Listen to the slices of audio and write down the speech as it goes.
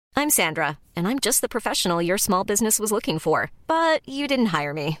I'm Sandra, and I'm just the professional your small business was looking for. But you didn't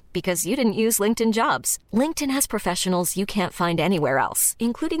hire me because you didn't use LinkedIn Jobs. LinkedIn has professionals you can't find anywhere else,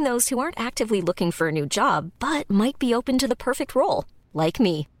 including those who aren't actively looking for a new job, but might be open to the perfect role, like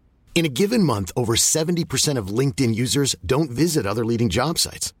me. In a given month, over 70% of LinkedIn users don't visit other leading job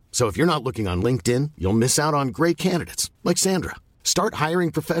sites. So if you're not looking on LinkedIn, you'll miss out on great candidates like Sandra. Start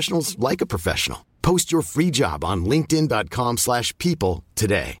hiring professionals like a professional. Post your free job on linkedin.com/people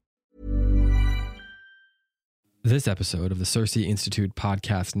today. This episode of the CiRCE Institute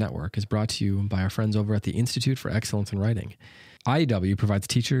Podcast Network is brought to you by our friends over at the Institute for Excellence in Writing. IEW provides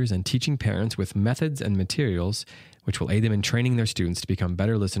teachers and teaching parents with methods and materials which will aid them in training their students to become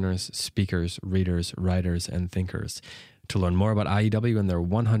better listeners, speakers, readers, writers, and thinkers. To learn more about IEW and their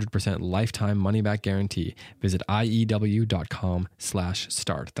 100% lifetime money-back guarantee, visit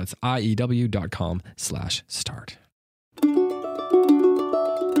IEW.com/start. That's IEW.com/start.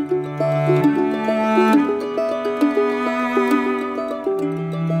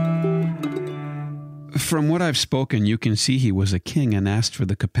 From what I've spoken, you can see he was a king and asked for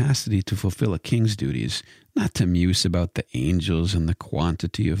the capacity to fulfill a king's duties, not to muse about the angels and the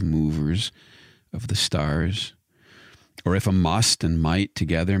quantity of movers of the stars, or if a must and might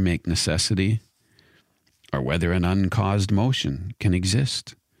together make necessity, or whether an uncaused motion can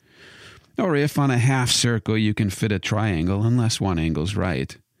exist, or if on a half circle you can fit a triangle unless one angle's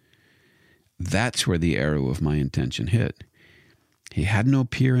right. That's where the arrow of my intention hit. He had no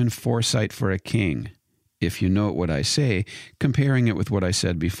peer in foresight for a king, if you note what I say, comparing it with what I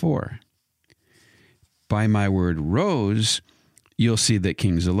said before. By my word rose, you'll see that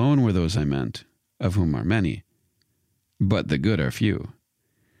kings alone were those I meant, of whom are many, but the good are few.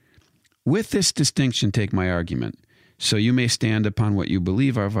 With this distinction take my argument, so you may stand upon what you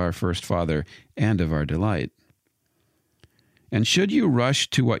believe of our first father and of our delight. And should you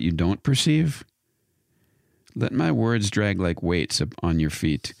rush to what you don't perceive, let my words drag like weights on your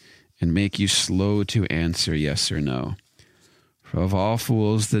feet and make you slow to answer yes or no. For of all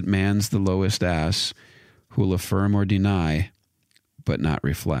fools that man's the lowest ass, who'll affirm or deny, but not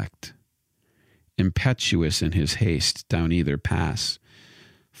reflect. Impetuous in his haste down either pass,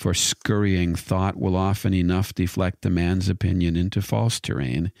 for scurrying thought will often enough deflect a man's opinion into false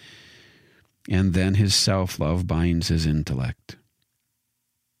terrain, and then his self-love binds his intellect.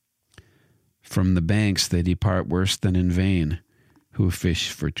 From the banks they depart worse than in vain, who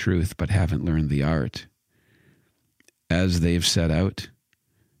fish for truth but haven't learned the art. As they've set out,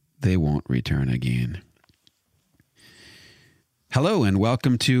 they won't return again. Hello and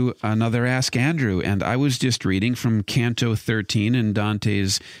welcome to another Ask Andrew, and I was just reading from Canto 13 in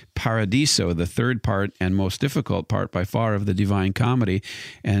Dante's Paradiso, the third part and most difficult part by far of the Divine Comedy.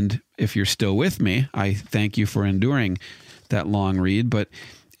 And if you're still with me, I thank you for enduring that long read, but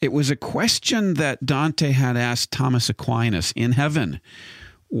it was a question that Dante had asked Thomas Aquinas in heaven.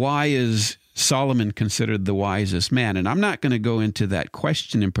 Why is Solomon considered the wisest man? And I'm not going to go into that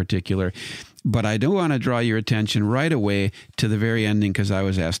question in particular, but I do want to draw your attention right away to the very ending because I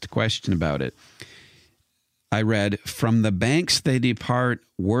was asked a question about it. I read, "From the banks they depart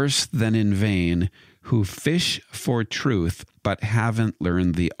worse than in vain, who fish for truth but haven't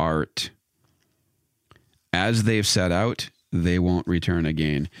learned the art. As they've set out, they won't return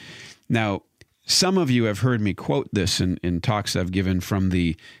again." Now, some of you have heard me quote this in talks I've given from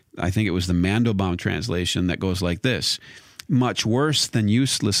I think it was the Mandelbaum translation that goes like this: "Much worse than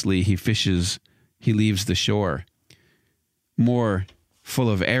uselessly he fishes, he leaves the shore. More full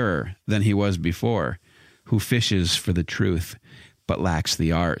of error than he was before, who fishes for the truth, but lacks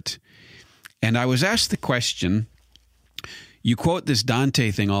the art." And I was asked the question, you quote this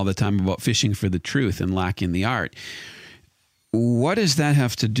Dante thing all the time about fishing for the truth and lacking the art. What does that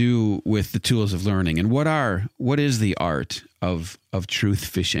have to do with the tools of learning? And what is the art of truth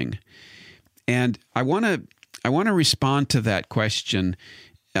fishing? And I want to respond to that question.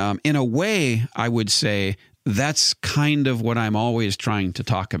 In a way, I would say that's kind of what I'm always trying to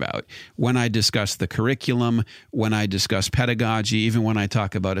talk about when I discuss the curriculum, when I discuss pedagogy, even when I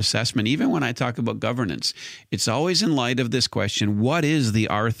talk about assessment, even when I talk about governance. It's always in light of this question, what is the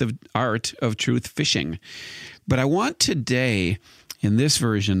art of truth fishing? But I want today, in this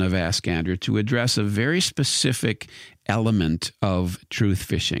version of Ask Andrew, to address a very specific element of truth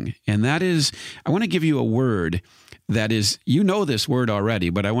fishing. And that is, I want to give you a word that is, you know this word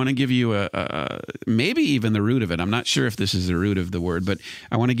already, but I want to give you maybe even the root of it. I'm not sure if this is the root of the word, but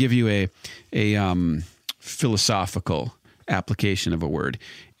I want to give you a philosophical application of a word.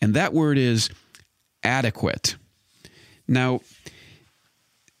 And that word is adequate. Now,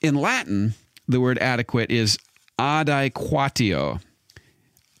 in Latin, the word adequate is adequatio.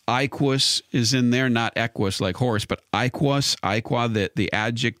 Aequus is in there, not equus like horse, but aequus, the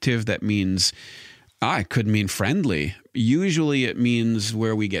adjective that means, it could mean friendly. Usually it means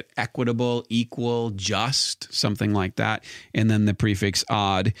where we get equitable, equal, just, something like that. And then the prefix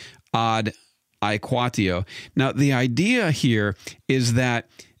ad aequatio. Now, the idea here is that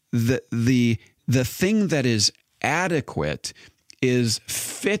the thing that is adequate is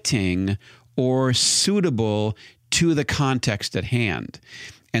fitting or suitable to the context at hand.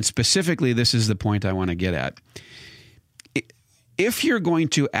 And specifically, this is the point I want to get at. If you're going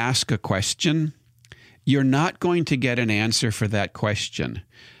to ask a question, you're not going to get an answer for that question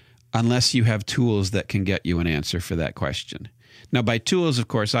unless you have tools that can get you an answer for that question. Now, by tools, of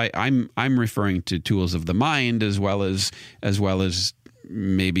course, I'm referring to tools of the mind as well as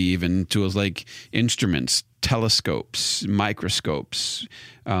maybe even tools like instruments, telescopes, microscopes,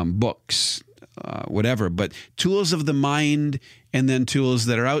 books, whatever. But tools of the mind and then tools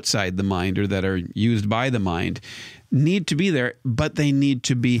that are outside the mind or that are used by the mind need to be there, but they need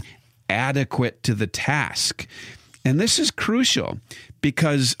to be adequate to the task. And this is crucial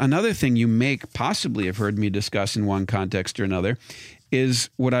because another thing you may possibly have heard me discuss in one context or another is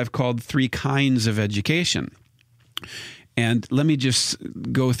what I've called 3 kinds of education. And let me just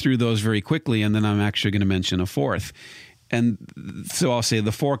go through those very quickly, and then I'm actually going to mention a 4th. And so I'll say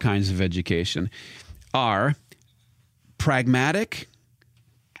the 4 kinds of education are pragmatic,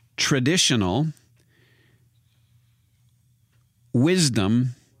 traditional,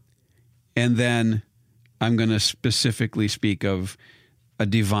 wisdom, and then I'm going to specifically speak of a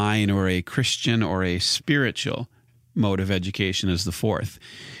divine or a Christian or a spiritual mode of education as the 4th.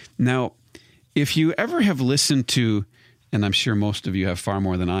 Now, if you ever have listened to, and I'm sure most of you have far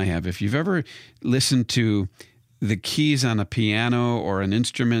more than I have, if you've ever listened to the keys on a piano or an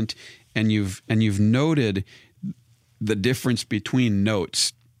instrument and you've noted the difference between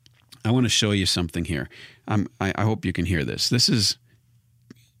notes, I want to show you something here. I hope you can hear this. This is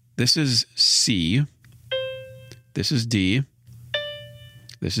C. This is D.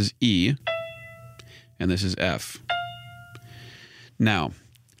 This is E. And this is F. Now,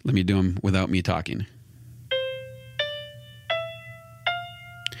 let me do them without me talking.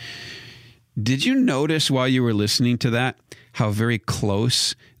 Did you notice while you were listening to that how very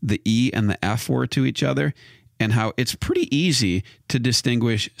close the E and the F were to each other, and how it's pretty easy to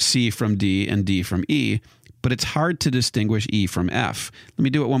distinguish C from D and D from E, but it's hard to distinguish E from F. Let me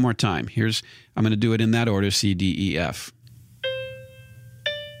do it one more time. I'm going to do it in that order, C, D, E, F.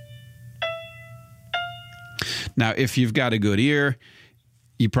 Now, if you've got a good ear,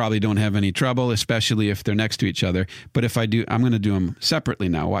 you probably don't have any trouble, especially if they're next to each other. But if I do, I'm going to do them separately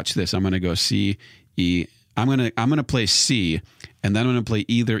now. Watch this. I'm going to go C, E. I'm going to play C, and then I'm going to play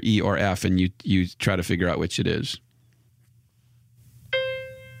either E or F, and you try to figure out which it is.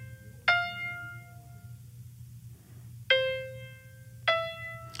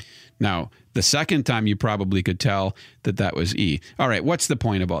 Now, the second time you probably could tell that was E. All right, what's the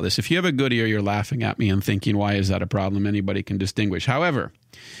point of all this? If you have a good ear, you're laughing at me and thinking, why is that a problem? Anybody can distinguish. However,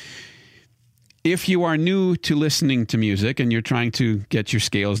 if you are new to listening to music and you're trying to get your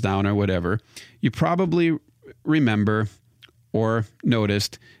scales down or whatever, you probably remember or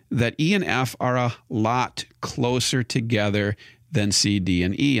noticed that E and F are a lot closer together than C, D,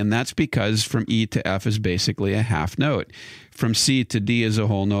 and E. And that's because from E to F is basically a half note. From C to D is a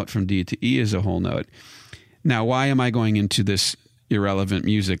whole note. From D to E is a whole note. Now, why am I going into this irrelevant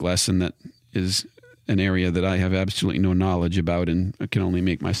music lesson that is an area that I have absolutely no knowledge about and can only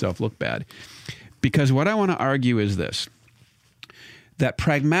make myself look bad? Because what I want to argue is this, that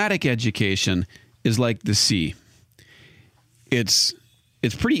pragmatic education is like the C. It's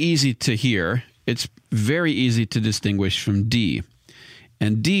pretty easy to hear. It's very easy to distinguish from D.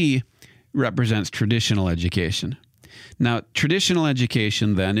 And D represents traditional education. Now, traditional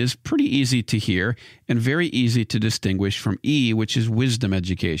education then is pretty easy to hear and very easy to distinguish from E, which is wisdom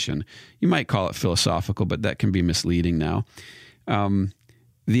education. You might call it philosophical, but that can be misleading now.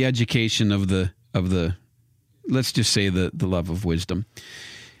 The education of the let's just say the love of wisdom.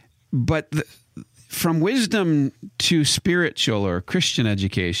 But from wisdom to spiritual or Christian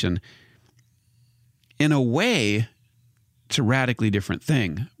education, in a way, it's a radically different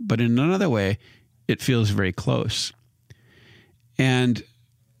thing. But in another way, it feels very close. And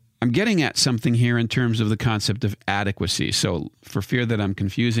I'm getting at something here in terms of the concept of adequacy. So for fear that I'm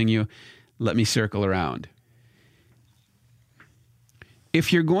confusing you, let me circle around.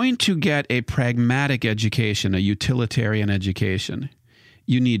 If you're going to get a pragmatic education, a utilitarian education,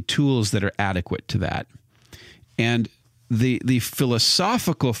 you need tools that are adequate to that. And the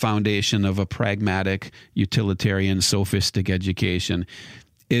philosophical foundation of a pragmatic, utilitarian, sophistic education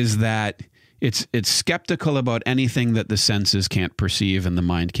is that it's skeptical about anything that the senses can't perceive and the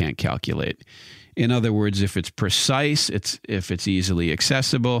mind can't calculate. In other words, if it's precise, if it's easily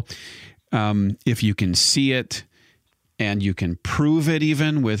accessible, if you can see it and you can prove it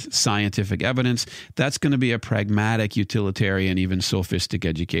even with scientific evidence, that's going to be a pragmatic, utilitarian, even sophistic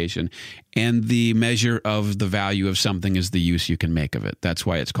education. And the measure of the value of something is the use you can make of it. That's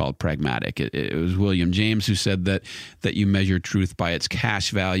why it's called pragmatic. It was William James who said that you measure truth by its cash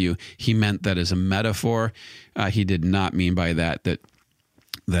value. He meant that as a metaphor. He did not mean by that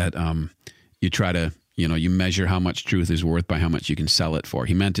you try to, you measure how much truth is worth by how much you can sell it for.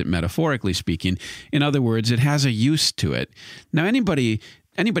 He meant it metaphorically speaking. In other words, it has a use to it. Now, anybody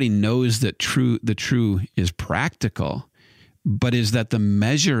knows that the true is practical, but is that the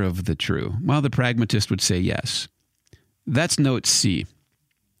measure of the true? Well, the pragmatist would say yes. That's note C.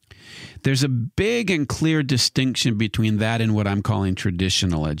 There's a big and clear distinction between that and what I'm calling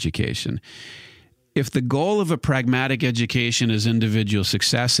traditional education. If the goal of a pragmatic education is individual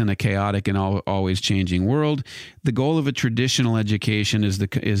success in a chaotic and always changing world, the goal of a traditional education is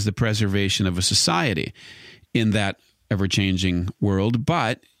the preservation of a society in that ever-changing world,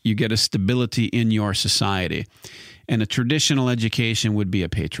 but you get a stability in your society. And a traditional education would be a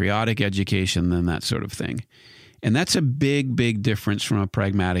patriotic education and that sort of thing. And that's a big, big difference from a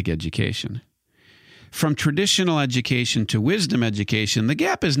pragmatic education. From traditional education to wisdom education, the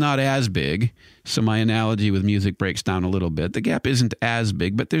gap is not as big. So my analogy with music breaks down a little bit. The gap isn't as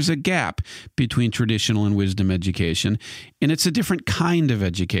big, but there's a gap between traditional and wisdom education, and it's a different kind of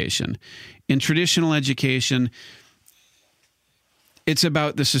education. In traditional education, it's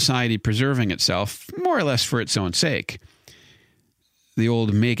about the society preserving itself, more or less for its own sake. The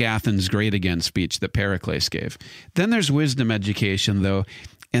old "Make Athens Great Again" speech that Pericles gave. Then there's wisdom education, though,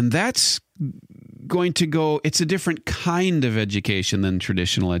 and that's going to go, it's a different kind of education than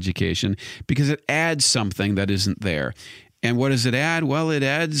traditional education because it adds something that isn't there. And what does it add? Well, it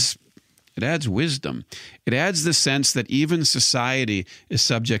adds wisdom. It adds the sense that even society is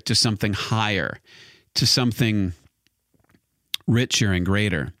subject to something higher, to something richer and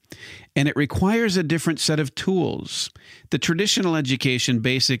greater. And it requires a different set of tools. The traditional education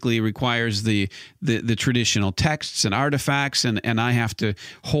basically requires the traditional texts and artifacts, and I have to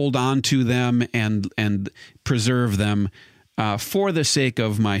hold on to them and preserve them for the sake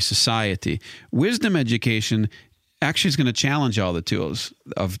of my society. Wisdom education actually is going to challenge all the tools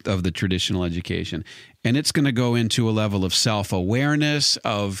of the traditional education, and it's going to go into a level of self-awareness,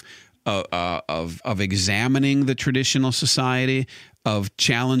 of examining the traditional society, of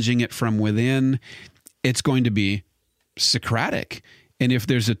challenging it from within. It's going to be Socratic. And if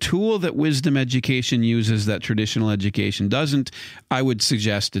there's a tool that wisdom education uses that traditional education doesn't, I would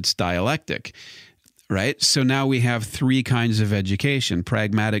suggest it's dialectic, right? So now we have three kinds of education: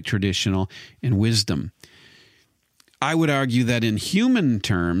 pragmatic, traditional, and wisdom. I would argue that in human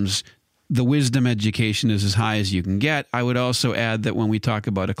terms, the wisdom education is as high as you can get. I would also add that when we talk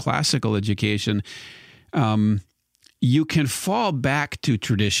about a classical education, you can fall back to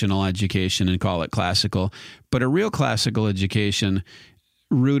traditional education and call it classical, but a real classical education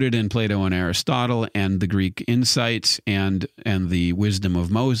rooted in Plato and Aristotle and the Greek insights and the wisdom of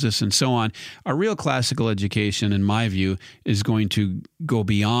Moses and so on, a real classical education, in my view, is going to go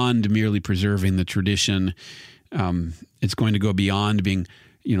beyond merely preserving the tradition. It's going to go beyond being,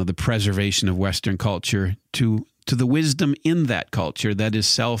 the preservation of Western culture to the wisdom in that culture that is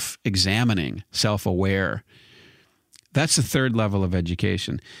self-examining, self-aware. That's the third level of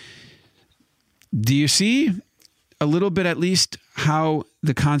education. Do you see a little bit, at least, how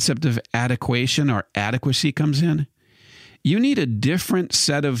the concept of adequation or adequacy comes in? You need a different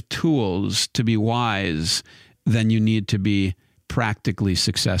set of tools to be wise than you need to be practically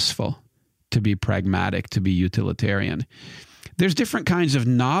successful, to be pragmatic, to be utilitarian. There's different kinds of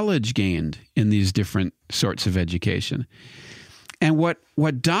knowledge gained in these different sorts of education. And what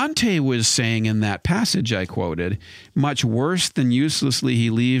Dante was saying in that passage I quoted, much worse than uselessly he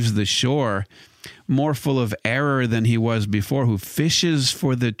leaves the shore, more full of error than he was before, who fishes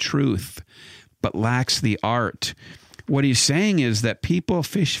for the truth, but lacks the art. What he's saying is that people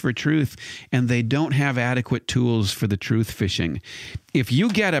fish for truth and they don't have adequate tools for the truth fishing. If you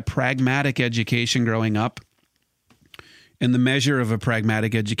get a pragmatic education growing up, and the measure of a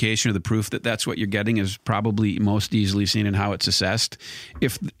pragmatic education, or the proof that that's what you're getting, is probably most easily seen in how it's assessed.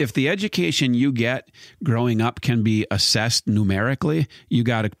 If the education you get growing up can be assessed numerically, you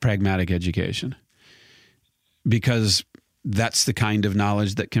got a pragmatic education. Because that's the kind of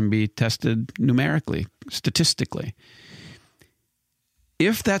knowledge that can be tested numerically, statistically.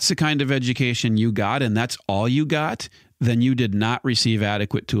 If that's the kind of education you got and that's all you got, then you did not receive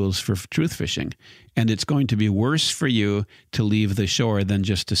adequate tools for truth fishing. And it's going to be worse for you to leave the shore than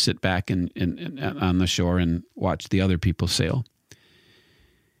just to sit back on the shore and watch the other people sail.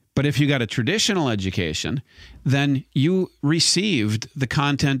 But if you got a traditional education, then you received the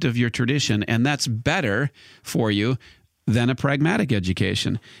content of your tradition, and that's better for you than a pragmatic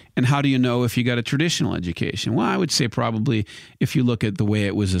education. And how do you know if you got a traditional education? Well, I would say probably if you look at the way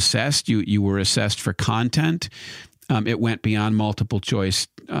it was assessed, you were assessed for content. It went beyond multiple choice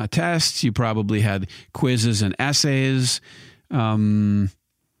tests. You probably had quizzes and essays, but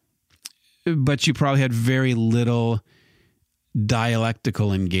you probably had very little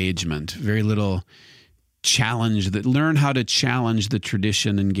dialectical engagement, very little challenge. Learn how to challenge the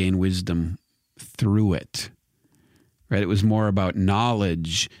tradition and gain wisdom through it. Right? It was more about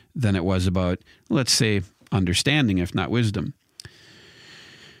knowledge than it was about, let's say, understanding, if not wisdom.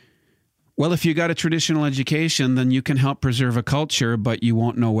 Well, if you got a traditional education, then you can help preserve a culture, but you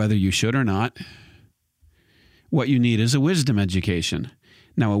won't know whether you should or not. What you need is a wisdom education.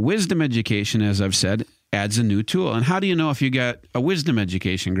 Now, a wisdom education, as I've said, adds a new tool. And how do you know if you got a wisdom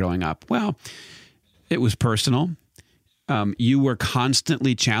education growing up? Well, it was personal. You were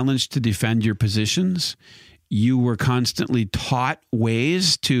constantly challenged to defend your positions. You were constantly taught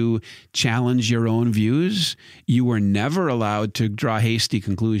ways to challenge your own views. You were never allowed to draw hasty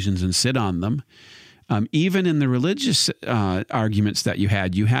conclusions and sit on them. Even in the religious arguments that you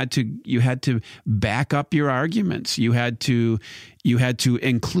had to back up your arguments. You had to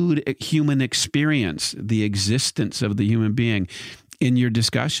include human experience, the existence of the human being, in your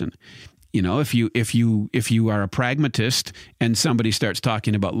discussion. You know, if you are a pragmatist and somebody starts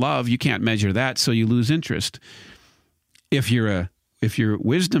talking about love, you can't measure that, so you lose interest. If you're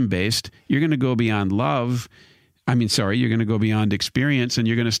wisdom based, you're going to go beyond love. You're going to go beyond experience, and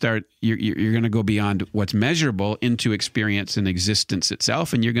you're going to go beyond what's measurable into experience and existence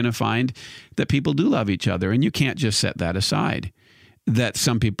itself, and you're going to find that people do love each other, and you can't just set that aside. That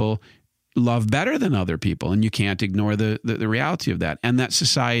some people love better than other people, and you can't ignore the reality of that. And that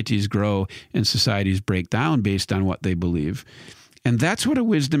societies grow and societies break down based on what they believe. And that's what a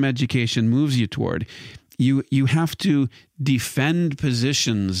wisdom education moves you toward. You have to defend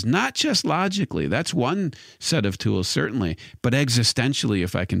positions, not just logically. That's one set of tools, certainly, but existentially,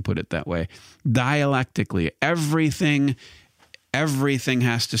 if I can put it that way. Dialectically, everything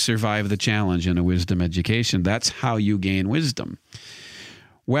has to survive the challenge in a wisdom education. That's how you gain wisdom.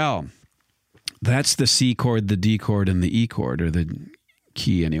 Well, that's the C chord, the D chord, and the E chord, or the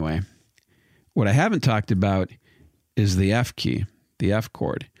key anyway. What I haven't talked about is the F key, the F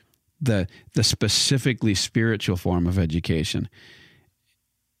chord, the specifically spiritual form of education.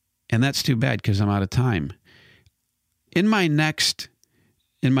 And that's too bad because I'm out of time. In my next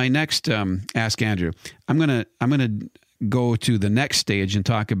Ask Andrew, I'm gonna go to the next stage and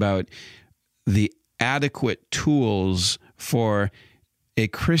talk about the adequate tools for a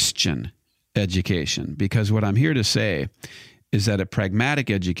Christian education, because what I'm here to say is that a pragmatic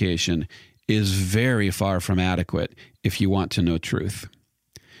education is very far from adequate if you want to know truth.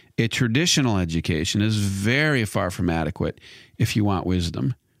 A traditional education is very far from adequate if you want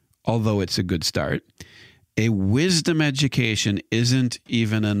wisdom, although it's a good start. A wisdom education isn't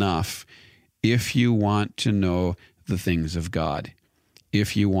even enough if you want to know the things of God,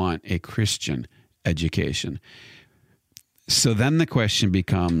 if you want a Christian education. So then the question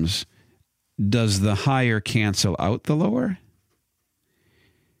becomes, does the higher cancel out the lower?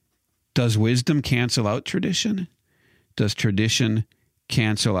 Does wisdom cancel out tradition? Does tradition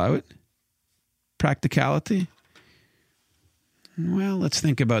cancel out practicality? Well, let's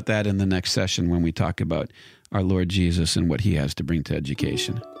think about that in the next session when we talk about our Lord Jesus and what he has to bring to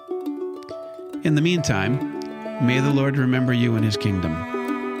education. In the meantime, may the Lord remember you in his kingdom.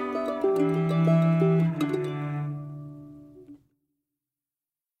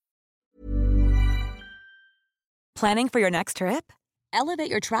 Planning for your next trip?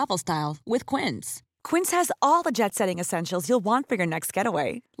 Elevate your travel style with Quince. Quince has all the jet-setting essentials you'll want for your next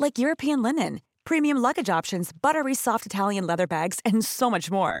getaway, like European linen, premium luggage options, buttery soft Italian leather bags, and so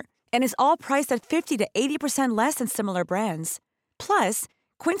much more. And is all priced at 50 to 80% less than similar brands. Plus,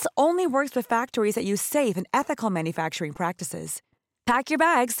 Quince only works with factories that use safe and ethical manufacturing practices. Pack your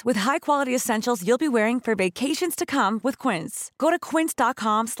bags with high-quality essentials you'll be wearing for vacations to come with Quince. Go to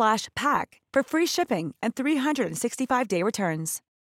quince.com/pack for free shipping and 365-day returns.